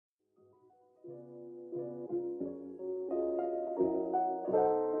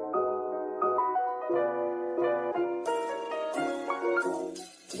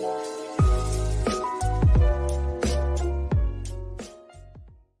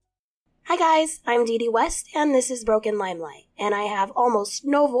guys, I'm Didi West, and this is Broken Limelight. And I have almost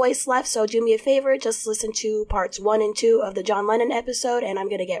no voice left, so do me a favor, just listen to parts 1 and 2 of the John Lennon episode, and I'm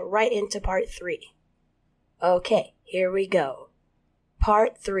gonna get right into part 3. Okay, here we go.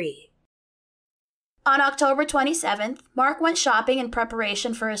 Part 3. On October 27th, Mark went shopping in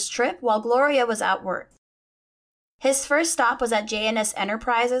preparation for his trip while Gloria was at work. His first stop was at J&S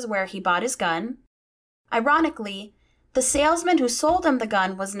Enterprises where he bought his gun. Ironically, the salesman who sold him the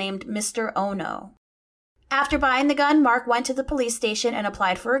gun was named Mr. Ono. After buying the gun, Mark went to the police station and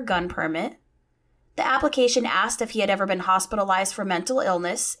applied for a gun permit. The application asked if he had ever been hospitalized for mental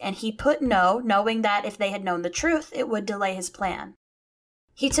illness, and he put no, knowing that if they had known the truth, it would delay his plan.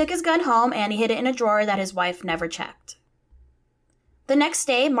 He took his gun home and he hid it in a drawer that his wife never checked. The next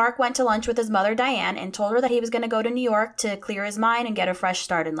day, Mark went to lunch with his mother, Diane, and told her that he was going to go to New York to clear his mind and get a fresh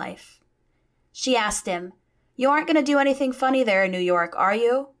start in life. She asked him, "You aren't going to do anything funny there in New York, are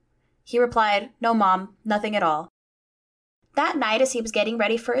you?" He replied, "No, Mom, nothing at all." That night, as he was getting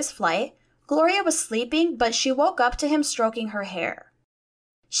ready for his flight, Gloria was sleeping, but she woke up to him stroking her hair.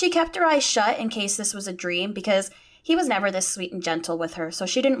 She kept her eyes shut in case this was a dream because he was never this sweet and gentle with her, so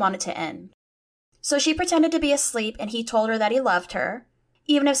she didn't want it to end. So she pretended to be asleep, and he told her that he loved her.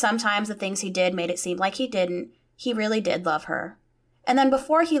 Even if sometimes the things he did made it seem like he didn't, he really did love her. And then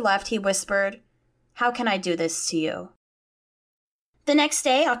before he left, he whispered, "How can I do this to you?" The next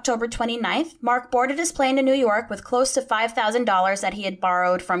day, October 29th, Mark boarded his plane to New York with close to $5,000 that he had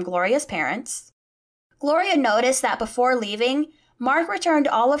borrowed from Gloria's parents. Gloria noticed that before leaving, Mark returned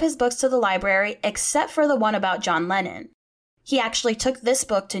all of his books to the library except for the one about John Lennon. He actually took this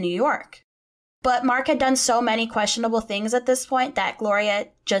book to New York. But Mark had done so many questionable things at this point that Gloria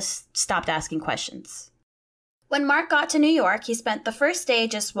just stopped asking questions. When Mark got to New York, he spent the first day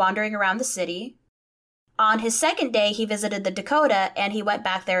just wandering around the city. On his second day, he visited the Dakota, and he went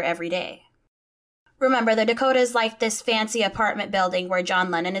back there every day. Remember, the Dakota is like this fancy apartment building where John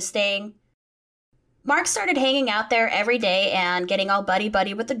Lennon is staying. Mark started hanging out there every day and getting all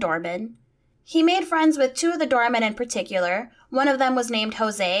buddy-buddy with the doorman. He made friends with 2 of the doormen in particular. One of them was named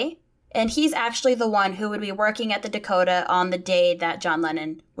Jose, and he's actually the one who would be working at the Dakota on the day that John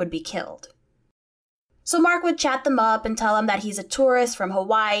Lennon would be killed. So Mark would chat them up and tell them that he's a tourist from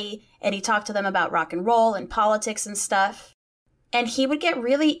Hawaii, and he talked to them about rock and roll and politics and stuff. And he would get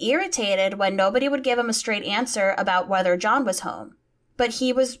really irritated when nobody would give him a straight answer about whether John was home. But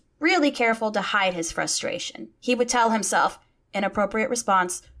he was really careful to hide his frustration. He would tell himself, inappropriate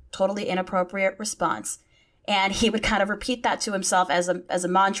response, totally inappropriate response. And he would kind of repeat that to himself as a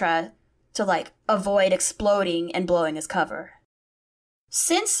mantra to avoid exploding and blowing his cover.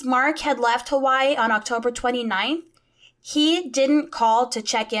 Since Mark had left Hawaii on October 29th, he didn't call to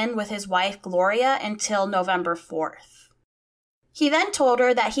check in with his wife Gloria until November 4th. He then told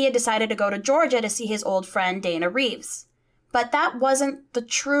her that he had decided to go to Georgia to see his old friend Dana Reeves. But that wasn't the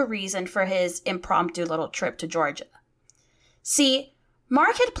true reason for his impromptu little trip to Georgia. See,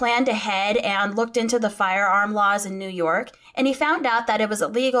 Mark had planned ahead and looked into the firearm laws in New York, and he found out that it was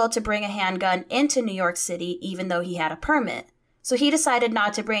illegal to bring a handgun into New York City even though he had a permit. So he decided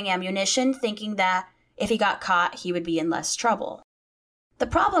not to bring ammunition, thinking that if he got caught, he would be in less trouble. The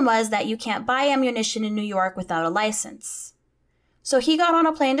problem was that you can't buy ammunition in New York without a license. So he got on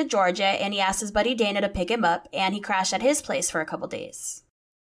a plane to Georgia, and he asked his buddy Dana to pick him up, and he crashed at his place for a couple days.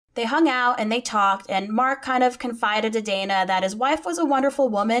 They hung out and they talked, and Mark kind of confided to Dana that his wife was a wonderful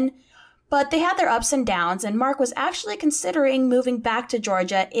woman, but they had their ups and downs, and Mark was actually considering moving back to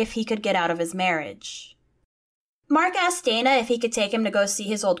Georgia if he could get out of his marriage. Mark asked Dana if he could take him to go see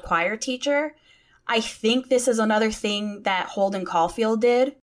his old choir teacher. I think this is another thing that Holden Caulfield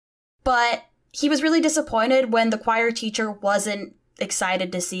did, but he was really disappointed when the choir teacher wasn't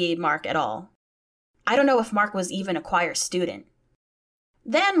excited to see Mark at all. I don't know if Mark was even a choir student.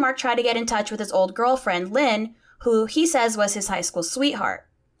 Then Mark tried to get in touch with his old girlfriend, Lynn, who he says was his high school sweetheart,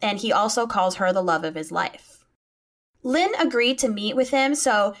 and he also calls her the love of his life. Lynn agreed to meet with him,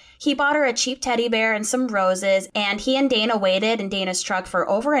 so he bought her a cheap teddy bear and some roses, and he and Dana waited in Dana's truck for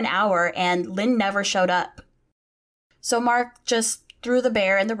over an hour, and Lynn never showed up. So Mark just threw the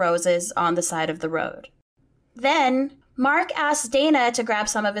bear and the roses on the side of the road. Then, Mark asked Dana to grab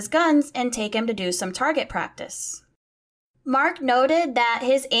some of his guns and take him to do some target practice. Mark noted that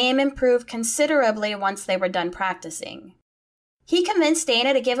his aim improved considerably once they were done practicing. He convinced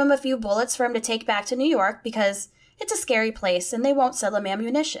Dana to give him a few bullets for him to take back to New York because it's a scary place and they won't sell him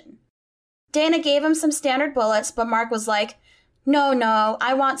ammunition. Dana gave him some standard bullets, but Mark was like, No,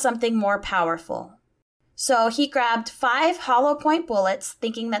 I want something more powerful. So he grabbed 5 hollow point bullets,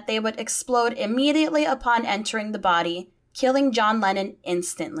 thinking that they would explode immediately upon entering the body, killing John Lennon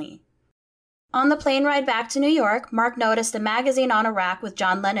instantly. On the plane ride back to New York, Mark noticed a magazine on a rack with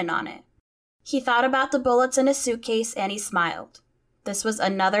John Lennon on it. He thought about the bullets in his suitcase and he smiled. This was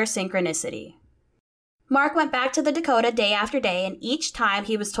another synchronicity. Mark went back to the Dakota day after day, and each time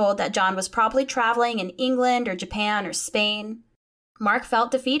he was told that John was probably traveling in England or Japan or Spain. Mark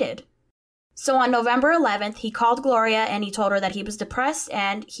felt defeated. So on November 11th, he called Gloria and he told her that he was depressed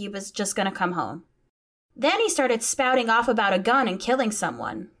and he was just going to come home. Then he started spouting off about a gun and killing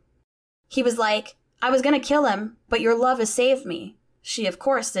someone. He was like, I was going to kill him, but your love has saved me. She, of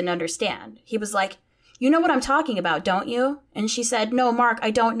course, didn't understand. He was like, you know what I'm talking about, don't you? And she said, no, Mark,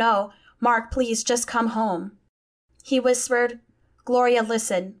 I don't know. Mark, please, just come home. He whispered, Gloria,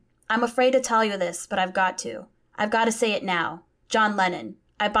 listen, I'm afraid to tell you this, but I've got to. I've got to say it now. John Lennon.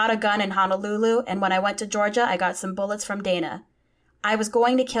 I bought a gun in Honolulu, and when I went to Georgia, I got some bullets from Dana. I was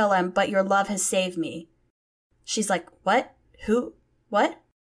going to kill him, but your love has saved me. She's like, what? Who? What?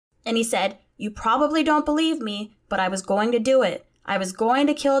 And he said, you probably don't believe me, but I was going to do it. I was going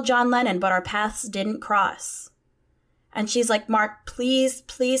to kill John Lennon, but our paths didn't cross. And she's like, Mark, please,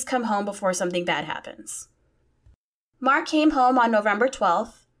 please come home before something bad happens. Mark came home on November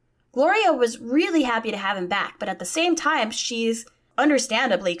 12th. Gloria was really happy to have him back, but at the same time, she's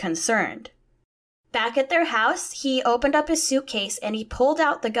understandably concerned. Back at their house, he opened up his suitcase and he pulled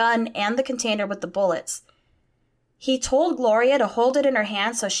out the gun and the container with the bullets. He told Gloria to hold it in her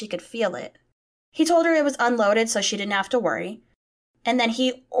hand so she could feel it. He told her it was unloaded so she didn't have to worry. And then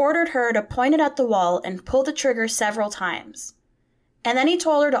he ordered her to point it at the wall and pull the trigger several times. And then he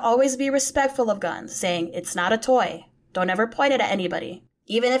told her to always be respectful of guns, saying, it's not a toy. Don't ever point it at anybody,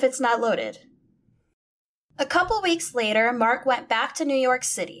 even if it's not loaded. A couple weeks later, Mark went back to New York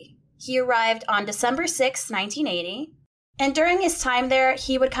City. He arrived on December 6, 1980. And during his time there,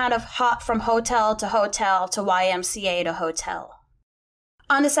 he would kind of hop from hotel to YMCA to hotel.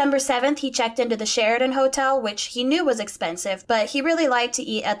 On December 7th, he checked into the Sheraton Hotel, which he knew was expensive, but he really liked to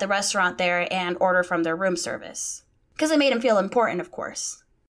eat at the restaurant there and order from their room service. Because it made him feel important, of course.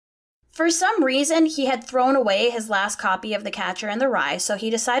 For some reason, he had thrown away his last copy of The Catcher in the Rye, so he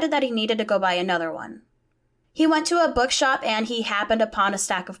decided that he needed to go buy another one. He went to a bookshop and he happened upon a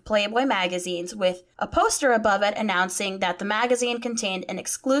stack of Playboy magazines with a poster above it announcing that the magazine contained an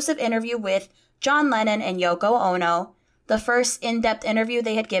exclusive interview with John Lennon and Yoko Ono, the first in-depth interview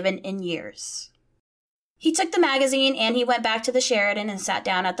they had given in years. He took the magazine and he went back to the Sheraton and sat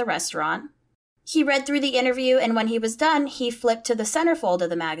down at the restaurant. He read through the interview, and when he was done, he flipped to the centerfold of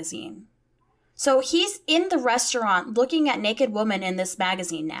the magazine. So he's in the restaurant looking at naked women in this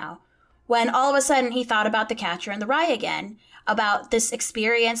magazine now, when all of a sudden he thought about The Catcher in the Rye again, about this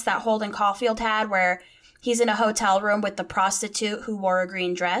experience that Holden Caulfield had where he's in a hotel room with the prostitute who wore a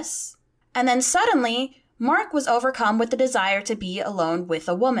green dress. And then suddenly, Mark was overcome with the desire to be alone with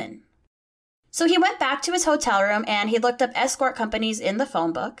a woman. So he went back to his hotel room and he looked up escort companies in the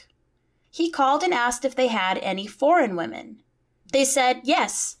phone book. He called and asked if they had any foreign women. They said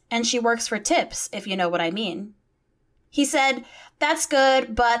yes, and she works for tips, if you know what I mean. He said, that's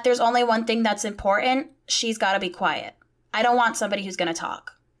good, but there's only one thing that's important. She's got to be quiet. I don't want somebody who's going to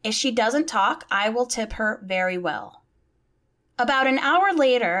talk. If she doesn't talk, I will tip her very well. About an hour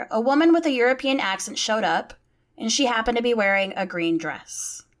later, a woman with a European accent showed up, and she happened to be wearing a green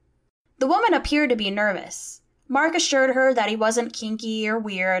dress. The woman appeared to be nervous. Mark assured her that he wasn't kinky or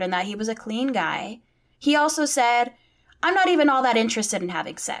weird and that he was a clean guy. He also said, I'm not even all that interested in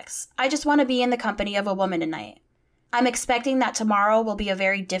having sex. I just want to be in the company of a woman tonight. I'm expecting that tomorrow will be a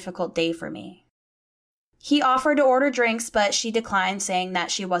very difficult day for me. He offered to order drinks, but she declined, saying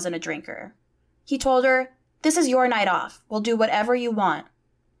that she wasn't a drinker. He told her, this is your night off. We'll do whatever you want.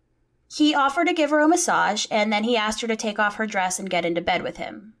 He offered to give her a massage, and then he asked her to take off her dress and get into bed with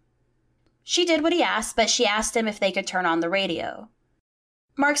him. She did what he asked, but she asked him if they could turn on the radio.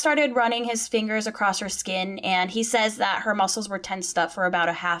 Mark started running his fingers across her skin, and he says that her muscles were tensed up for about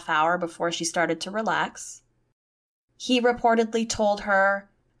a half hour before she started to relax. He reportedly told her,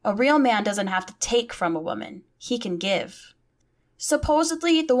 a real man doesn't have to take from a woman. He can give.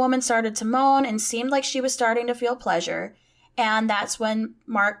 Supposedly, the woman started to moan and seemed like she was starting to feel pleasure, and that's when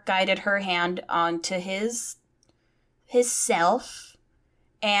Mark guided her hand onto his self,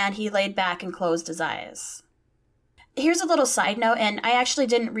 and he laid back and closed his eyes. Here's a little side note, and I actually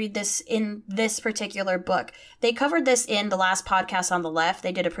didn't read this in this particular book. They covered this in the last podcast on the left.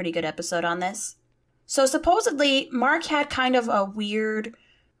 They did a pretty good episode on this. So supposedly, Mark had kind of a weird,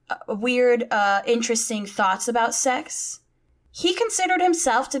 interesting thoughts about sex. He considered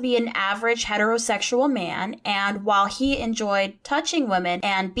himself to be an average heterosexual man, and while he enjoyed touching women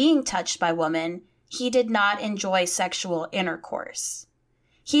and being touched by women, he did not enjoy sexual intercourse.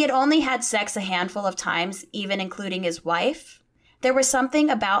 He had only had sex a handful of times, even including his wife. There was something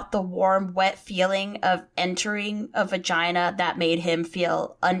about the warm, wet feeling of entering a vagina that made him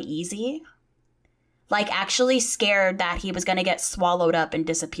feel uneasy. Like actually scared that he was going to get swallowed up and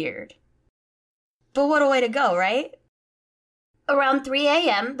disappeared. But what a way to go, right? Around 3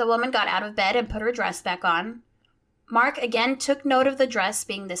 a.m., the woman got out of bed and put her dress back on. Mark again took note of the dress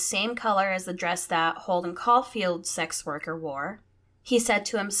being the same color as the dress that Holden Caulfield's sex worker wore. He said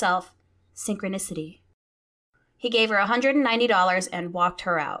to himself, synchronicity. He gave her $190 and walked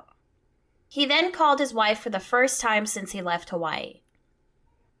her out. He then called his wife for the first time since he left Hawaii.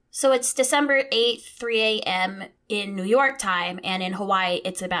 So it's December 8th, 3 a.m. in New York time, and in Hawaii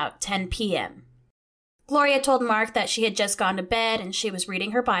it's about 10 p.m. Gloria told Mark that she had just gone to bed and she was reading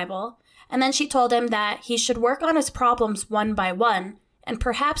her Bible, and then she told him that he should work on his problems one by one, and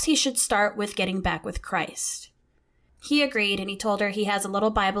perhaps he should start with getting back with Christ. He agreed, and he told her he has a little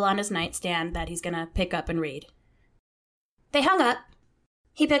Bible on his nightstand that he's going to pick up and read. They hung up.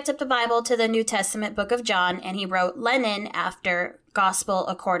 He picked up the Bible to the New Testament book of John, and he wrote Lennon after Gospel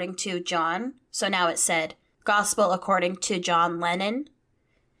according to John. So now it said, Gospel according to John Lennon.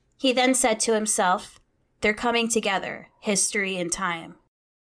 He then said to himself, they're coming together, history and time.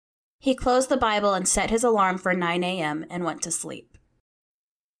 He closed the Bible and set his alarm for 9 a.m. and went to sleep.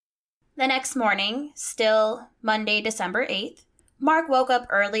 The next morning, still Monday, December 8th, Mark woke up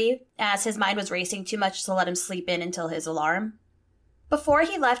early as his mind was racing too much to let him sleep in until his alarm. Before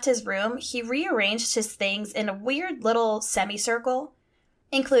he left his room, he rearranged his things in a weird little semicircle,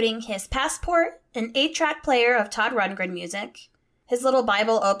 including his passport, an 8-track player of Todd Rundgren music, his little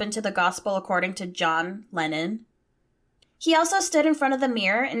Bible open to the Gospel according to John Lennon. He also stood in front of the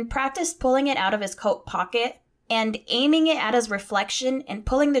mirror and practiced pulling it out of his coat pocket and aiming it at his reflection and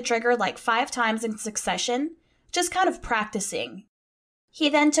pulling the trigger like 5 times in succession, just kind of practicing. He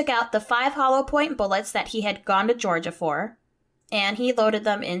then took out the 5 hollow point bullets that he had gone to Georgia for, and he loaded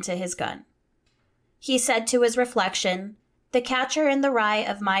them into his gun. He said to his reflection, "The Catcher in the Rye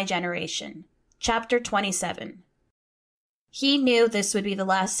of My Generation, Chapter 27. He knew this would be the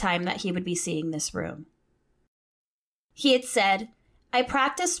last time that he would be seeing this room. He had said, I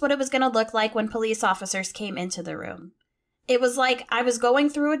practiced what it was going to look like when police officers came into the room. It was like I was going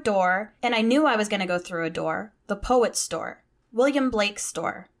through a door, and I knew I was going to go through a door, the poet's store, William Blake's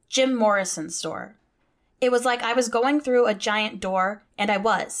store, Jim Morrison's store. It was like I was going through a giant door, and I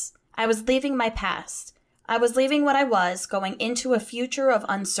was. I was leaving my past. I was leaving what I was, going into a future of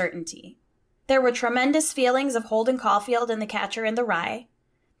uncertainty. There were tremendous feelings of Holden Caulfield and The Catcher in the Rye.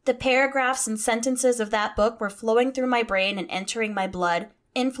 The paragraphs and sentences of that book were flowing through my brain and entering my blood,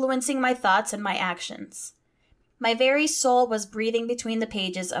 influencing my thoughts and my actions. My very soul was breathing between the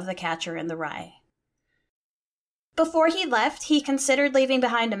pages of The Catcher in the Rye. Before he left, he considered leaving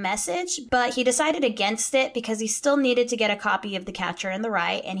behind a message, but he decided against it because he still needed to get a copy of The Catcher in the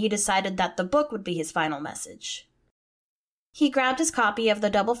Rye, and he decided that the book would be his final message. He grabbed his copy of the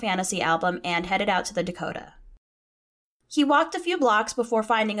Double Fantasy album and headed out to the Dakota. He walked a few blocks before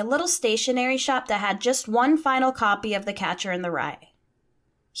finding a little stationery shop that had just one final copy of The Catcher in the Rye.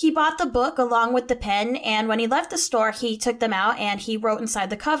 He bought the book along with the pen, and when he left the store, he took them out and he wrote inside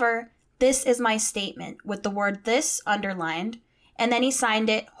the cover, "This is my statement," with the word "this" underlined, and then he signed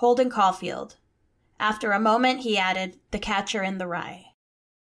it, Holden Caulfield. After a moment, he added, "The Catcher in the Rye."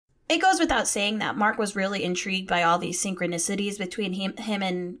 It goes without saying that Mark was really intrigued by all these synchronicities between him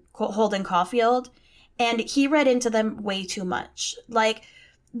and Holden Caulfield, and he read into them way too much. Like,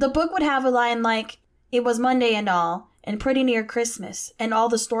 the book would have a line like, "It was Monday and all, and pretty near Christmas, and all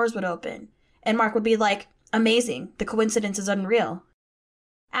the stores would open." And Mark would be like, "Amazing, the coincidence is unreal."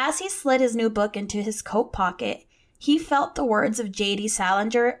 As he slid his new book into his coat pocket, he felt the words of J.D.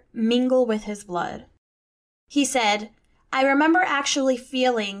 Salinger mingle with his blood. He said, "I remember actually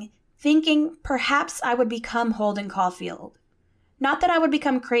thinking perhaps I would become Holden Caulfield. Not that I would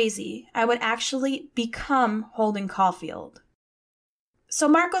become crazy, I would actually become Holden Caulfield." So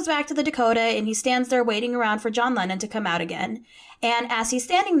Mark goes back to the Dakota and he stands there waiting around for John Lennon to come out again. And as he's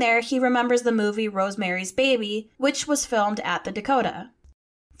standing there, he remembers the movie Rosemary's Baby, which was filmed at the Dakota.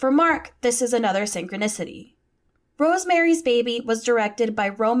 For Mark, this is another synchronicity. Rosemary's Baby was directed by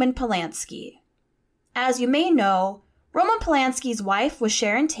Roman Polanski. As you may know, Roman Polanski's wife was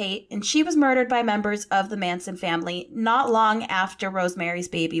Sharon Tate, and she was murdered by members of the Manson family not long after Rosemary's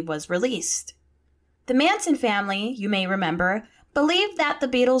Baby was released. The Manson family, you may remember, believed that the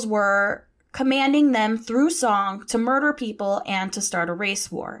Beatles were commanding them through song to murder people and to start a race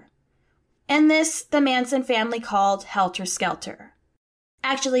war. And this, the Manson family called Helter Skelter.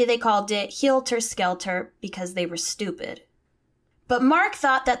 Actually, they called it Hilter Skelter because they were stupid. But Mark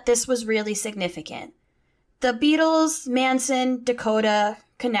thought that this was really significant. The Beatles, Manson, Dakota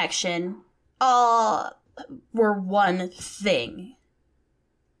connection all were one thing.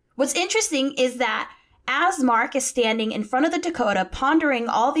 What's interesting is that as Mark is standing in front of the Dakota pondering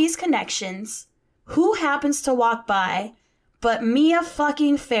all these connections, who happens to walk by but Mia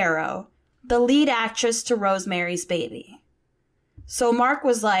fucking Farrow, the lead actress to Rosemary's Baby. So Mark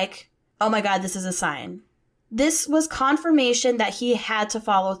was like, oh my God, this is a sign. This was confirmation that he had to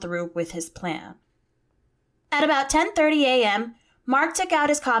follow through with his plan. At about 10:30 a.m., Mark took out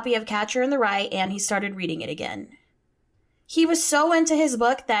his copy of Catcher in the Rye and he started reading it again. He was so into his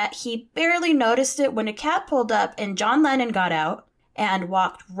book that he barely noticed it when a cab pulled up and John Lennon got out and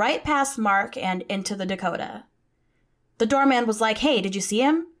walked right past Mark and into the Dakota. The doorman was like, hey, did you see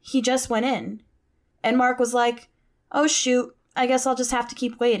him? He just went in. And Mark was like, oh shoot, I guess I'll just have to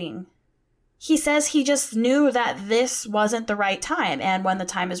keep waiting. He says he just knew that this wasn't the right time, and when the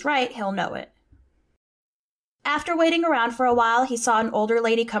time is right, he'll know it. After waiting around for a while, he saw an older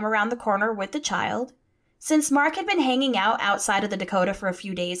lady come around the corner with the child. Since Mark had been hanging out outside of the Dakota for a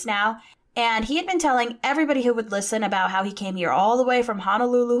few days now, and he had been telling everybody who would listen about how he came here all the way from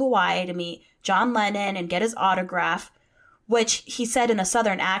Honolulu, Hawaii to meet John Lennon and get his autograph, which he said in a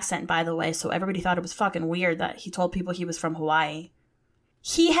southern accent, by the way, so everybody thought it was fucking weird that he told people he was from Hawaii.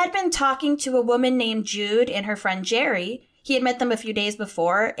 He had been talking to a woman named Jude and her friend Jerry. He had met them a few days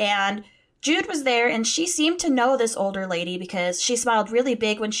before, and Jude was there, and she seemed to know this older lady because she smiled really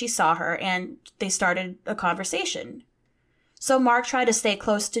big when she saw her, and they started a conversation. So Mark tried to stay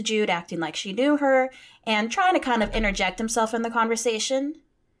close to Jude, acting like she knew her, and trying to kind of interject himself in the conversation.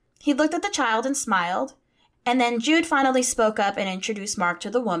 He looked at the child and smiled, and then Jude finally spoke up and introduced Mark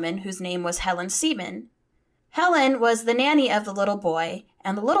to the woman, whose name was Helen Seaman. Helen was the nanny of the little boy,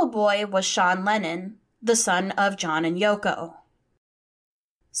 and the little boy was Sean Lennon, the son of John and Yoko.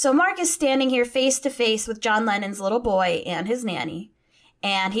 So Mark is standing here face to face with John Lennon's little boy and his nanny,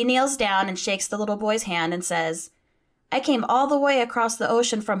 and he kneels down and shakes the little boy's hand and says, I came all the way across the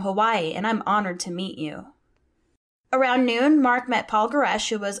ocean from Hawaii, and I'm honored to meet you. Around noon, Mark met Paul Goresh,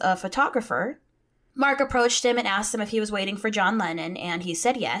 who was a photographer. Mark approached him and asked him if he was waiting for John Lennon, and he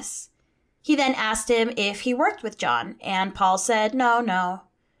said yes. He then asked him if he worked with John, and Paul said, no.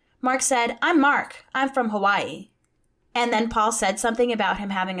 Mark said, I'm Mark. I'm from Hawaii. And then Paul said something about him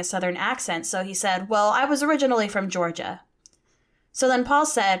having a southern accent, so he said, well, I was originally from Georgia. So then Paul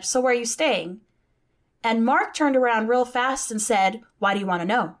said, so where are you staying? And Mark turned around real fast and said, why do you want to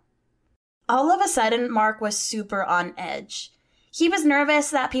know? All of a sudden, Mark was super on edge. He was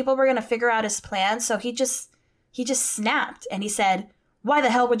nervous that people were going to figure out his plan, so he just snapped, and he said, why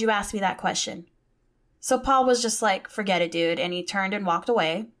the hell would you ask me that question? So Paul was just like, forget it, dude, and he turned and walked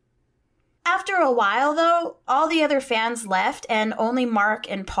away. After a while, though, all the other fans left, and only Mark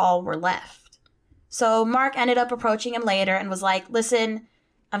and Paul were left. So Mark ended up approaching him later and was like, listen,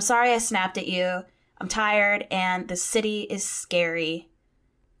 I'm sorry I snapped at you. I'm tired, and the city is scary.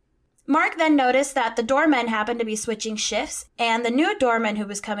 Mark then noticed that the doormen happened to be switching shifts, and the new doorman who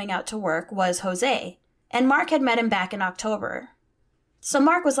was coming out to work was Jose, and Mark had met him back in October. So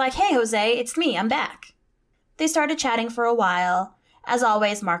Mark was like, hey, Jose, it's me, I'm back. They started chatting for a while. As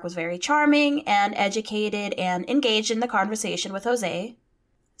always, Mark was very charming and educated and engaged in the conversation with Jose.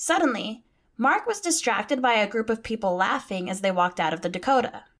 Suddenly, Mark was distracted by a group of people laughing as they walked out of the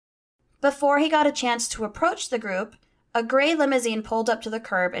Dakota. Before he got a chance to approach the group, a gray limousine pulled up to the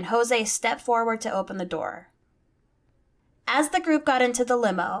curb and Jose stepped forward to open the door. As the group got into the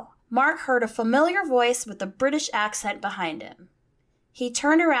limo, Mark heard a familiar voice with a British accent behind him. He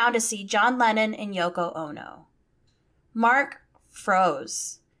turned around to see John Lennon and Yoko Ono. Mark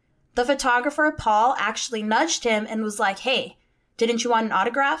froze. The photographer, Paul, actually nudged him and was like, hey, didn't you want an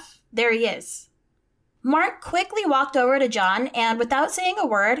autograph? There he is. Mark quickly walked over to John, and without saying a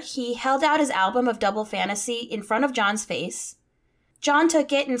word, he held out his album of Double Fantasy in front of John's face. John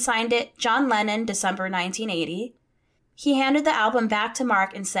took it and signed it, John Lennon, December 1980. He handed the album back to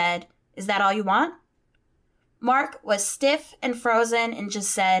Mark and said, is that all you want? Mark was stiff and frozen and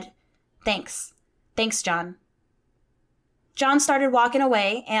just said, thanks. Thanks, John. John started walking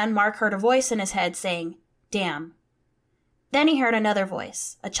away, and Mark heard a voice in his head saying, damn. Then he heard another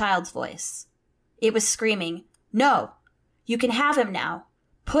voice, a child's voice. It was screaming, no, you can have him now.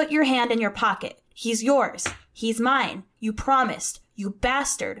 Put your hand in your pocket. He's yours. He's mine. You promised. You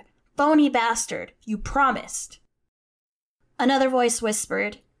bastard. Phony bastard. You promised. Another voice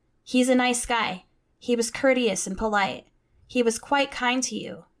whispered, he's a nice guy. He was courteous and polite. He was quite kind to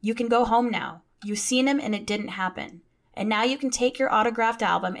you. You can go home now. You've seen him and it didn't happen. And now you can take your autographed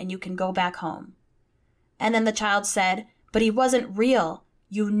album and you can go back home. And then the child said, But he wasn't real.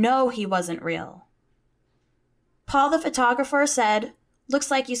 You know he wasn't real. Paul the photographer said,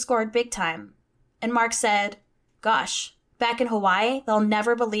 "Looks like you scored big time." And Mark said, "Gosh, back in Hawaii, they'll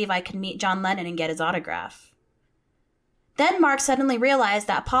never believe I can meet John Lennon and get his autograph." Then Mark suddenly realized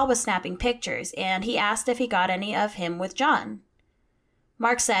that Paul was snapping pictures, and he asked if he got any of him with John.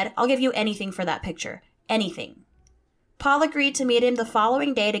 Mark said, "I'll give you anything for that picture. Anything." Paul agreed to meet him the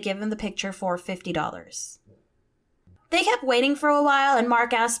following day to give him the picture for $50. They kept waiting for a while, and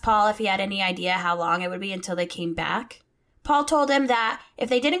Mark asked Paul if he had any idea how long it would be until they came back. Paul told him that if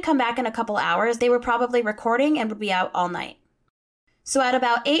they didn't come back in a couple hours, they were probably recording and would be out all night. So at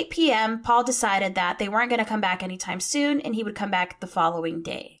about 8 p.m., Paul decided that they weren't going to come back anytime soon, and he would come back the following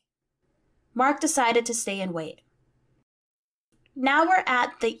day. Mark decided to stay and wait. Now we're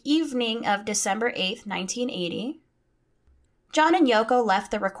at the evening of December 8th, 1980. John and Yoko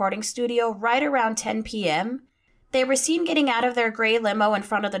left the recording studio right around 10 p.m. They were seen getting out of their gray limo in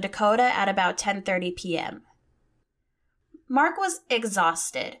front of the Dakota at about 10:30 p.m. Mark was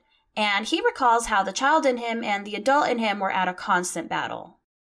exhausted, and he recalls how the child in him and the adult in him were at a constant battle.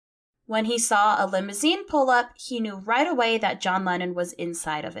 When he saw a limousine pull up, he knew right away that John Lennon was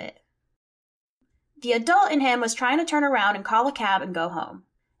inside of it. The adult in him was trying to turn around and call a cab and go home,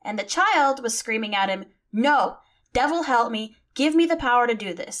 and the child was screaming at him, "No, devil help me, give me the power to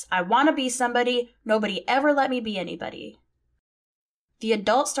do this. I want to be somebody. Nobody ever let me be anybody." The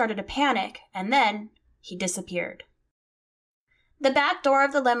adult started to panic, and then he disappeared. The back door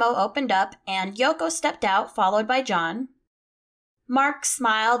of the limo opened up, and Yoko stepped out, followed by John. Mark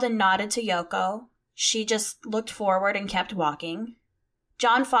smiled and nodded to Yoko. She just looked forward and kept walking.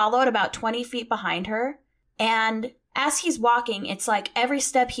 John followed about 20 feet behind her, and as he's walking, it's like every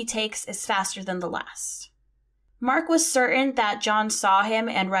step he takes is faster than the last. Mark was certain that John saw him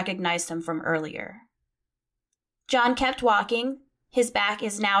and recognized him from earlier. John kept walking. His back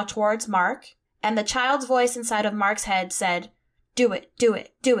is now towards Mark, and the child's voice inside of Mark's head said, "Do it, do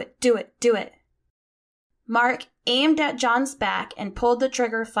it, do it, do it, do it." Mark aimed at John's back and pulled the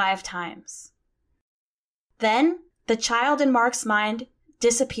trigger 5 times. Then, the child in Mark's mind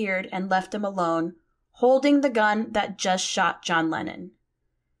disappeared and left him alone, holding the gun that just shot John Lennon.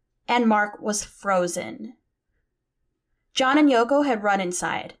 And Mark was frozen. John and Yoko had run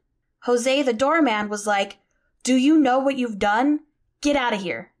inside. Jose, the doorman, was like, "Do you know what you've done? Get out of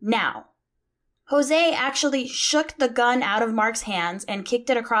here, now." Jose actually shook the gun out of Mark's hands and kicked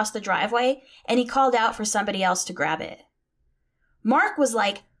it across the driveway, and he called out for somebody else to grab it. Mark was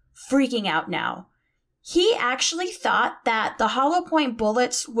like freaking out now. He actually thought that the hollow point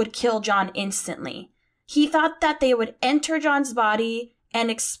bullets would kill John instantly. He thought that they would enter John's body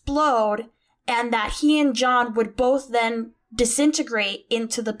and explode, and that he and John would both then disintegrate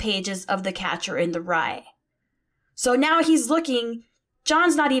into the pages of The Catcher in the Rye. So now he's looking,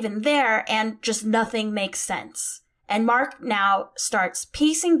 John's not even there, and just nothing makes sense. And Mark now starts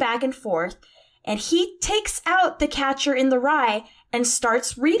pacing back and forth, and he takes out The Catcher in the Rye and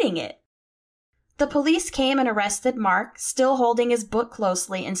starts reading it. The police came and arrested Mark, still holding his book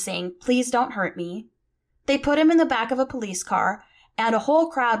closely and saying, "Please don't hurt me." They put him in the back of a police car, and a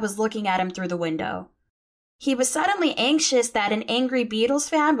whole crowd was looking at him through the window. He was suddenly anxious that an angry Beatles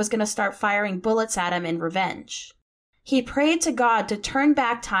fan was going to start firing bullets at him in revenge. He prayed to God to turn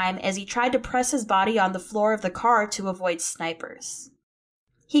back time as he tried to press his body on the floor of the car to avoid snipers.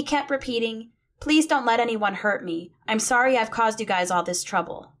 He kept repeating, "Please don't let anyone hurt me. I'm sorry I've caused you guys all this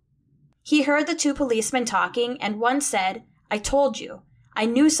trouble." He heard the 2 policemen talking, and one said, "I told you. I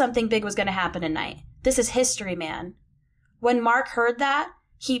knew something big was going to happen tonight. This is history, man." When Mark heard that,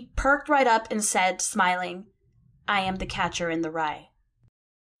 he perked right up and said, smiling, "I am the catcher in the rye."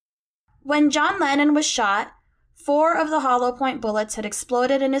 When John Lennon was shot, 4 of the hollow point bullets had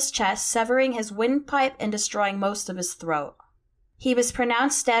exploded in his chest, severing his windpipe and destroying most of his throat. He was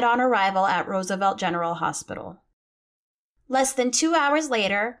pronounced dead on arrival at Roosevelt General Hospital. Less than 2 hours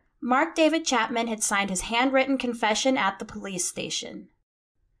later, Mark David Chapman had signed his handwritten confession at the police station.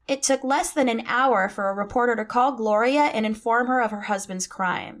 It took less than an hour for a reporter to call Gloria and inform her of her husband's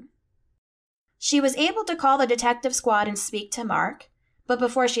crime. She was able to call the detective squad and speak to Mark, but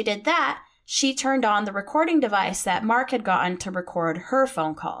before she did that, she turned on the recording device that Mark had gotten to record her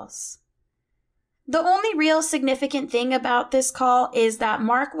phone calls. The only real significant thing about this call is that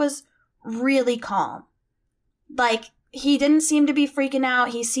Mark was really calm. He didn't seem to be freaking out.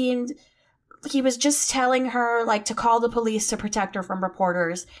 He was just telling her, to call the police to protect her from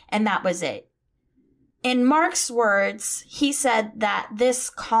reporters, and that was it. In Mark's words, he said that this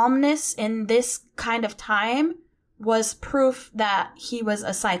calmness in this kind of time was proof that he was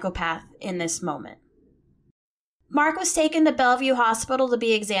a psychopath in this moment. Mark was taken to Bellevue Hospital to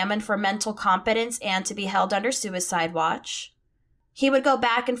be examined for mental competence and to be held under suicide watch. He would go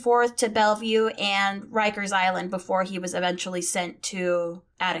back and forth to Bellevue and Rikers Island before he was eventually sent to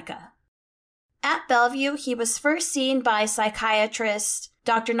Attica. At Bellevue, he was first seen by psychiatrist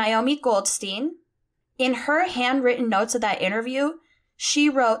Dr. Naomi Goldstein. In her handwritten notes of that interview, she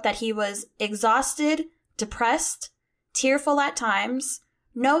wrote that he was exhausted, depressed, tearful at times,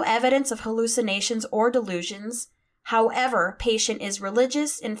 no evidence of hallucinations or delusions. However, patient is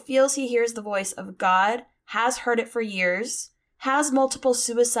religious and feels he hears the voice of God, has heard it for years, has multiple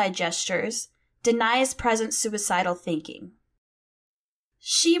suicide gestures, denies present suicidal thinking.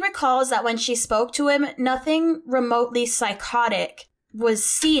 She recalls that when she spoke to him, nothing remotely psychotic was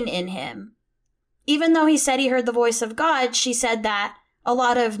seen in him. Even though he said he heard the voice of God, she said that a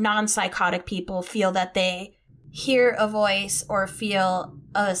lot of non-psychotic people feel that they hear a voice or feel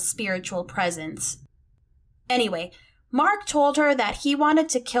a spiritual presence. Anyway, Mark told her that he wanted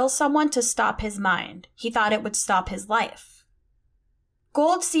to kill someone to stop his mind. He thought it would stop his life.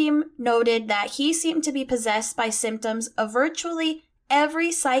 Goldstein noted that he seemed to be possessed by symptoms of virtually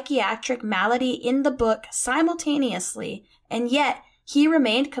every psychiatric malady in the book simultaneously, and yet he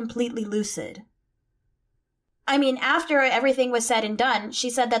remained completely lucid. I mean, after everything was said and done, she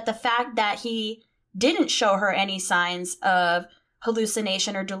said that the fact that he didn't show her any signs of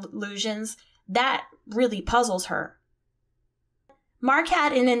hallucination or delusions, that really puzzles her. Mark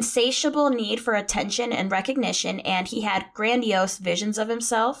had an insatiable need for attention and recognition, and he had grandiose visions of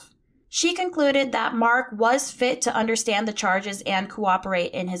himself. She concluded that Mark was fit to understand the charges and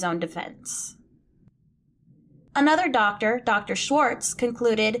cooperate in his own defense. Another doctor, Dr. Schwartz,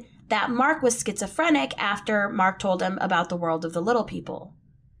 concluded that Mark was schizophrenic after Mark told him about the world of the little people.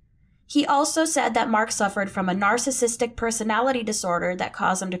 He also said that Mark suffered from a narcissistic personality disorder that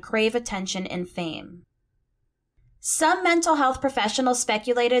caused him to crave attention and fame. Some mental health professionals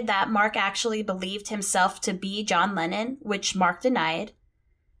speculated that Mark actually believed himself to be John Lennon, which Mark denied.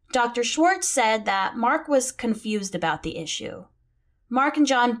 Dr. Schwartz said that Mark was confused about the issue. Mark and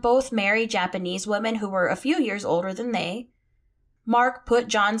John both married Japanese women who were a few years older than they. Mark put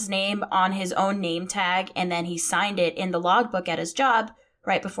John's name on his own name tag, and then he signed it in the logbook at his job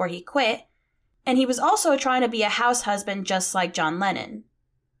right before he quit. And he was also trying to be a house husband just like John Lennon.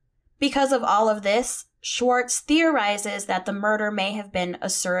 Because of all of this, Schwartz theorizes that the murder may have been a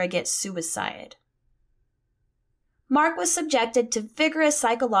surrogate suicide. Mark was subjected to vigorous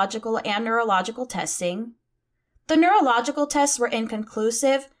psychological and neurological testing. The neurological tests were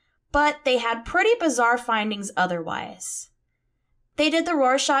inconclusive, but they had pretty bizarre findings otherwise. They did the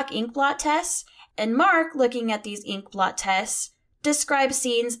Rorschach ink blot tests, and Mark, looking at these ink blot tests, described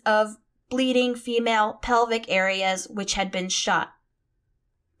scenes of bleeding female pelvic areas which had been shot.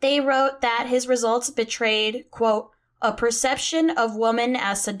 They wrote that his results betrayed, quote, a perception of woman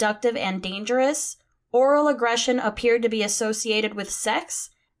as seductive and dangerous, oral aggression appeared to be associated with sex,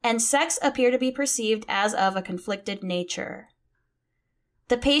 and sex appeared to be perceived as of a conflicted nature.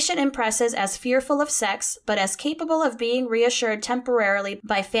 The patient impresses as fearful of sex, but as capable of being reassured temporarily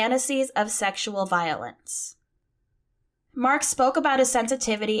by fantasies of sexual violence. Mark spoke about his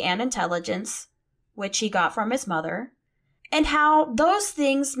sensitivity and intelligence, which he got from his mother, and how those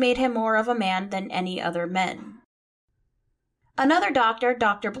things made him more of a man than any other men. Another doctor,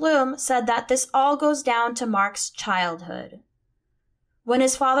 Dr. Bloom, said that this all goes down to Mark's childhood. When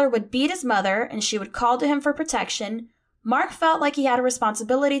his father would beat his mother and she would call to him for protection, Mark felt like he had a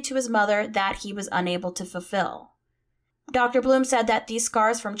responsibility to his mother that he was unable to fulfill. Dr. Bloom said that these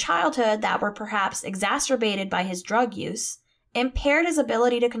scars from childhood that were perhaps exacerbated by his drug use impaired his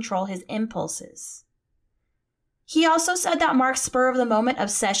ability to control his impulses. He also said that Mark's spur-of-the-moment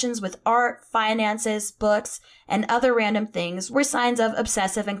obsessions with art, finances, books, and other random things were signs of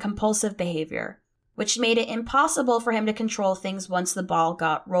obsessive and compulsive behavior, which made it impossible for him to control things once the ball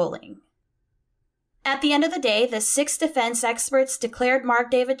got rolling. At the end of the day, the 6 defense experts declared Mark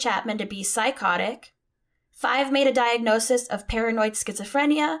David Chapman to be psychotic, 5 made a diagnosis of paranoid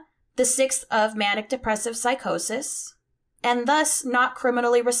schizophrenia, the 6th of manic depressive psychosis, and thus not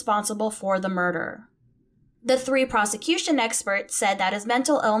criminally responsible for the murder. The 3 prosecution experts said that his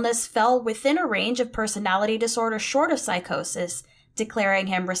mental illness fell within a range of personality disorder short of psychosis, declaring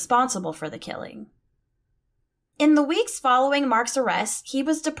him responsible for the killing. In the weeks following Mark's arrest, he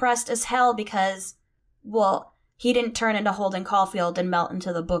was depressed as hell because, well, he didn't turn into Holden Caulfield and melt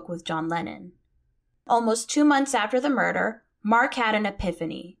into the book with John Lennon. Almost 2 months after the murder, Mark had an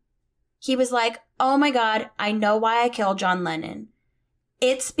epiphany. He was like, oh my God, I know why I killed John Lennon.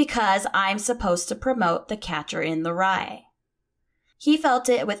 It's because I'm supposed to promote The Catcher in the Rye. He felt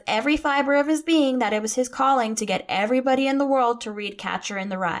it with every fiber of his being that it was his calling to get everybody in the world to read Catcher in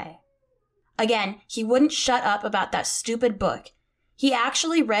the Rye. Again, he wouldn't shut up about that stupid book. He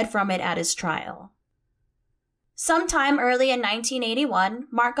actually read from it at his trial. Sometime early in 1981,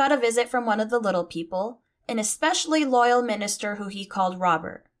 Mark got a visit from one of the little people, an especially loyal minister who he called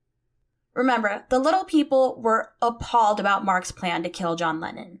Robert. Remember, the little people were appalled about Mark's plan to kill John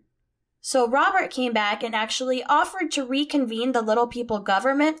Lennon. So Robert came back and actually offered to reconvene the little people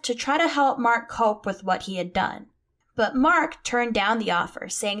government to try to help Mark cope with what he had done. But Mark turned down the offer,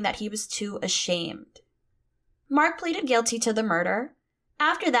 saying that he was too ashamed. Mark pleaded guilty to the murder.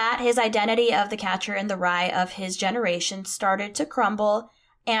 After that, his identity of the Catcher in the Rye of his generation started to crumble,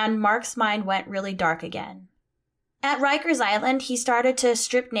 and Mark's mind went really dark again. At Rikers Island, he started to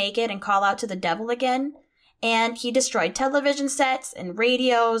strip naked and call out to the devil again, and he destroyed television sets and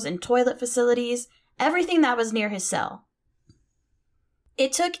radios and toilet facilities, everything that was near his cell.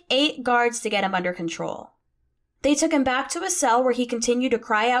 It took 8 guards to get him under control. They took him back to a cell where he continued to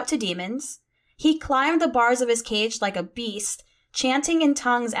cry out to demons. He climbed the bars of his cage like a beast, chanting in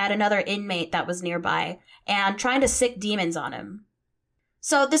tongues at another inmate that was nearby and trying to sick demons on him.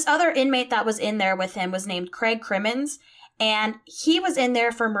 So this other inmate that was in there with him was named Craig Crimmins, and he was in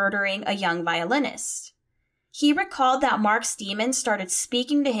there for murdering a young violinist. He recalled that Mark's demons started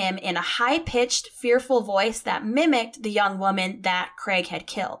speaking to him in a high-pitched, fearful voice that mimicked the young woman that Craig had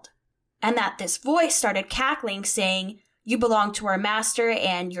killed. And that this voice started cackling, saying, "You belong to our master,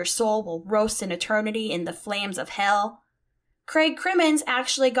 and your soul will roast in eternity in the flames of hell." Craig Crimmins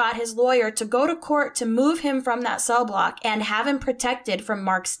actually got his lawyer to go to court to move him from that cell block and have him protected from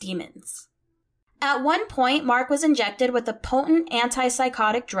Mark's demons. At one point, Mark was injected with a potent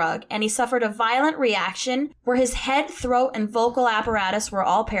antipsychotic drug, and he suffered a violent reaction where his head, throat, and vocal apparatus were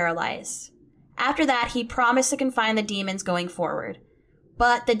all paralyzed. After that, he promised to confine the demons going forward,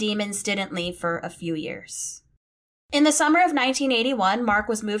 but the demons didn't leave for a few years. In the summer of 1981, Mark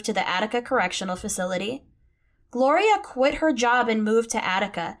was moved to the Attica Correctional Facility. Gloria quit her job and moved to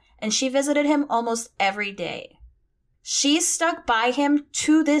Attica, and she visited him almost every day. She's stuck by him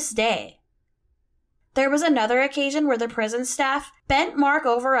to this day. There was another occasion where the prison staff bent Mark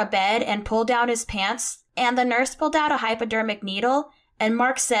over a bed and pulled down his pants, and the nurse pulled out a hypodermic needle, and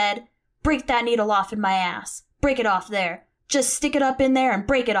Mark said, "Break that needle off in my ass. Break it off there. Just stick it up in there and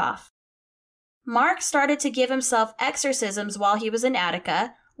break it off." Mark started to give himself exorcisms while he was in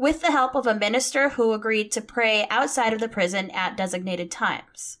Attica, with the help of a minister who agreed to pray outside of the prison at designated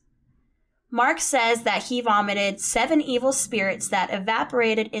times. Mark says that he vomited 7 evil spirits that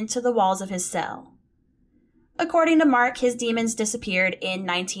evaporated into the walls of his cell. According to Mark, his demons disappeared in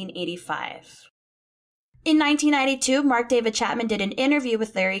 1985. In 1992, Mark David Chapman did an interview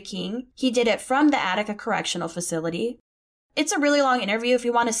with Larry King. He did it from the Attica Correctional Facility. It's a really long interview. If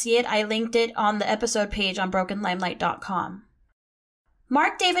you want to see it, I linked it on the episode page on brokenlimelight.com.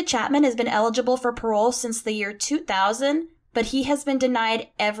 Mark David Chapman has been eligible for parole since the year 2000, but he has been denied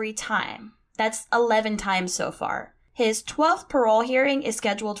every time. That's 11 times so far. His 12th parole hearing is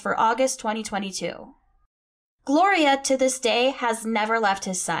scheduled for August 2022. Gloria, to this day, has never left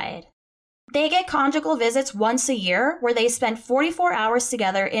his side. They get conjugal visits once a year where they spend 44 hours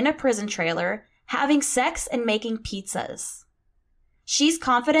together in a prison trailer, having sex and making pizzas. She's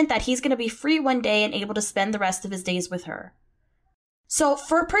confident that he's going to be free one day and able to spend the rest of his days with her. So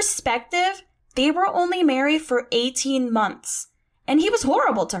for perspective, they were only married for 18 months, and he was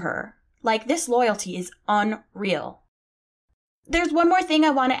horrible to her. Like, this loyalty is unreal. There's one more thing I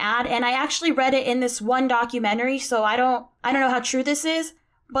want to add, and I actually read it in this one documentary, so I don't know how true this is,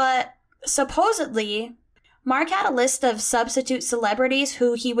 but supposedly, Mark had a list of substitute celebrities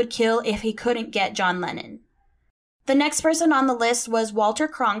who he would kill if he couldn't get John Lennon. The next person on the list was Walter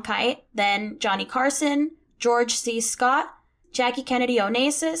Cronkite, then Johnny Carson, George C. Scott, Jackie Kennedy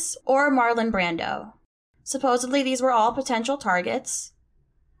Onassis, or Marlon Brando. Supposedly, these were all potential targets.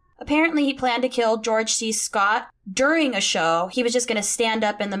 Apparently, he planned to kill George C. Scott during a show. He was just going to stand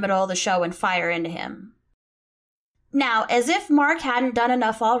up in the middle of the show and fire into him. Now, as if Mark hadn't done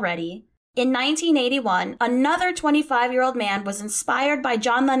enough already, in 1981, another 25-year-old man was inspired by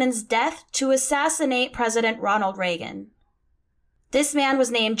John Lennon's death to assassinate President Ronald Reagan. This man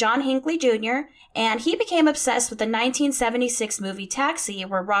was named John Hinckley Jr., and he became obsessed with the 1976 movie Taxi,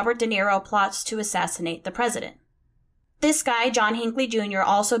 where Robert De Niro plots to assassinate the president. This guy, John Hinckley Jr.,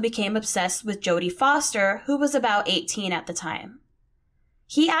 also became obsessed with Jodie Foster, who was about 18 at the time.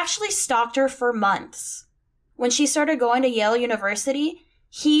 He actually stalked her for months. When she started going to Yale University,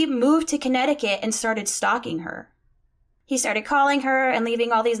 he moved to Connecticut and started stalking her. He started calling her and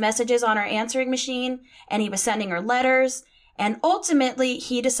leaving all these messages on her answering machine, and he was sending her letters, and ultimately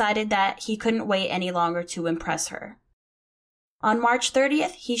he decided that he couldn't wait any longer to impress her. On March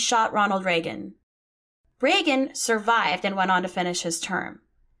 30th, he shot Ronald Reagan. Reagan survived and went on to finish his term.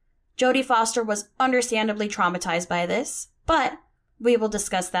 Jodie Foster was understandably traumatized by this, but we will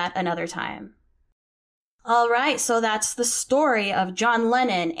discuss that another time. Alright, so that's the story of John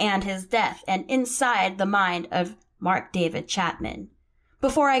Lennon and his death and inside the mind of Mark David Chapman.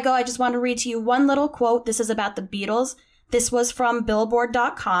 Before I go, I just want to read to you one little quote. This is about the Beatles. This was from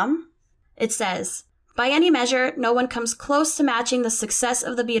Billboard.com. It says, "By any measure, no one comes close to matching the success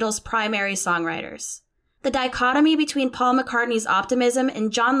of the Beatles' primary songwriters. The dichotomy between Paul McCartney's optimism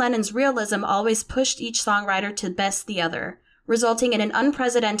and John Lennon's realism always pushed each songwriter to best the other, resulting in an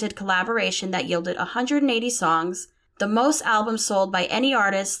unprecedented collaboration that yielded 180 songs, the most albums sold by any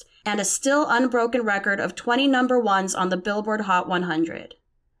artist, and a still unbroken record of 20 number ones on the Billboard Hot 100.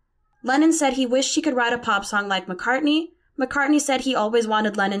 Lennon said he wished he could write a pop song like McCartney. McCartney said he always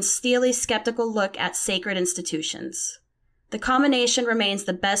wanted Lennon's steely, skeptical look at sacred institutions. The combination remains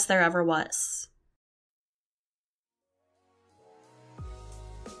the best there ever was."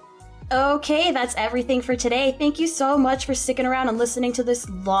 Okay, that's everything for today. Thank you so much for sticking around and listening to this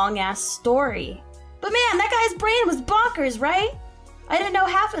long-ass story. But man, that guy's brain was bonkers, right? I didn't know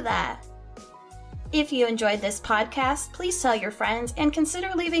half of that. If you enjoyed this podcast, please tell your friends and consider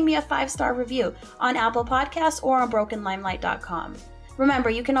leaving me a 5-star review on Apple Podcasts or on BrokenLimelight.com. Remember,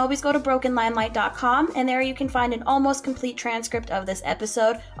 you can always go to BrokenLimelight.com, and there you can find an almost complete transcript of this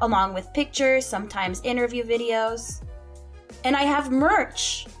episode, along with pictures, sometimes interview videos. And I have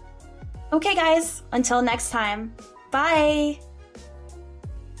merch! Okay guys, until next time, bye!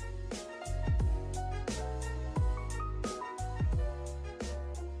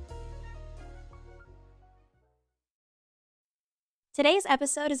 Today's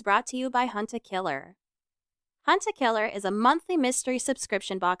episode is brought to you by Hunt a Killer. Hunt a Killer is a monthly mystery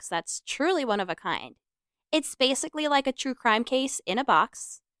subscription box that's truly one of a kind. It's basically like a true crime case in a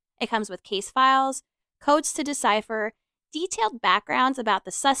box. It comes with case files, codes to decipher, detailed backgrounds about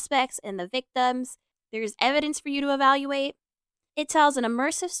the suspects and the victims. There's evidence for you to evaluate. It tells an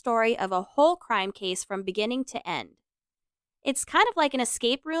immersive story of a whole crime case from beginning to end. It's kind of like an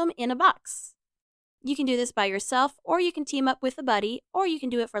escape room in a box. You can do this by yourself, or you can team up with a buddy, or you can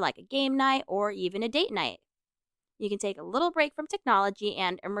do it for like a game night or even a date night. You can take a little break from technology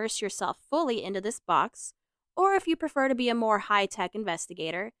and immerse yourself fully into this box, or if you prefer to be a more high-tech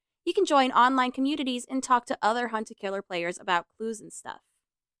investigator, you can join online communities and talk to other Hunt a Killer players about clues and stuff.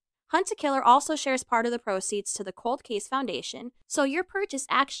 Hunt a Killer also shares part of the proceeds to the Cold Case Foundation, so your purchase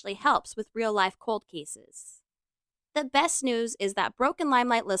actually helps with real-life cold cases. The best news is that Broken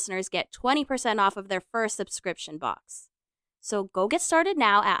Limelight listeners get 20% off of their first subscription box. So go get started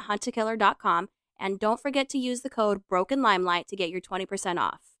now at huntakiller.com, and don't forget to use the code BROKENLIMELIGHT to get your 20%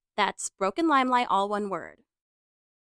 off. That's Broken Limelight, all one word.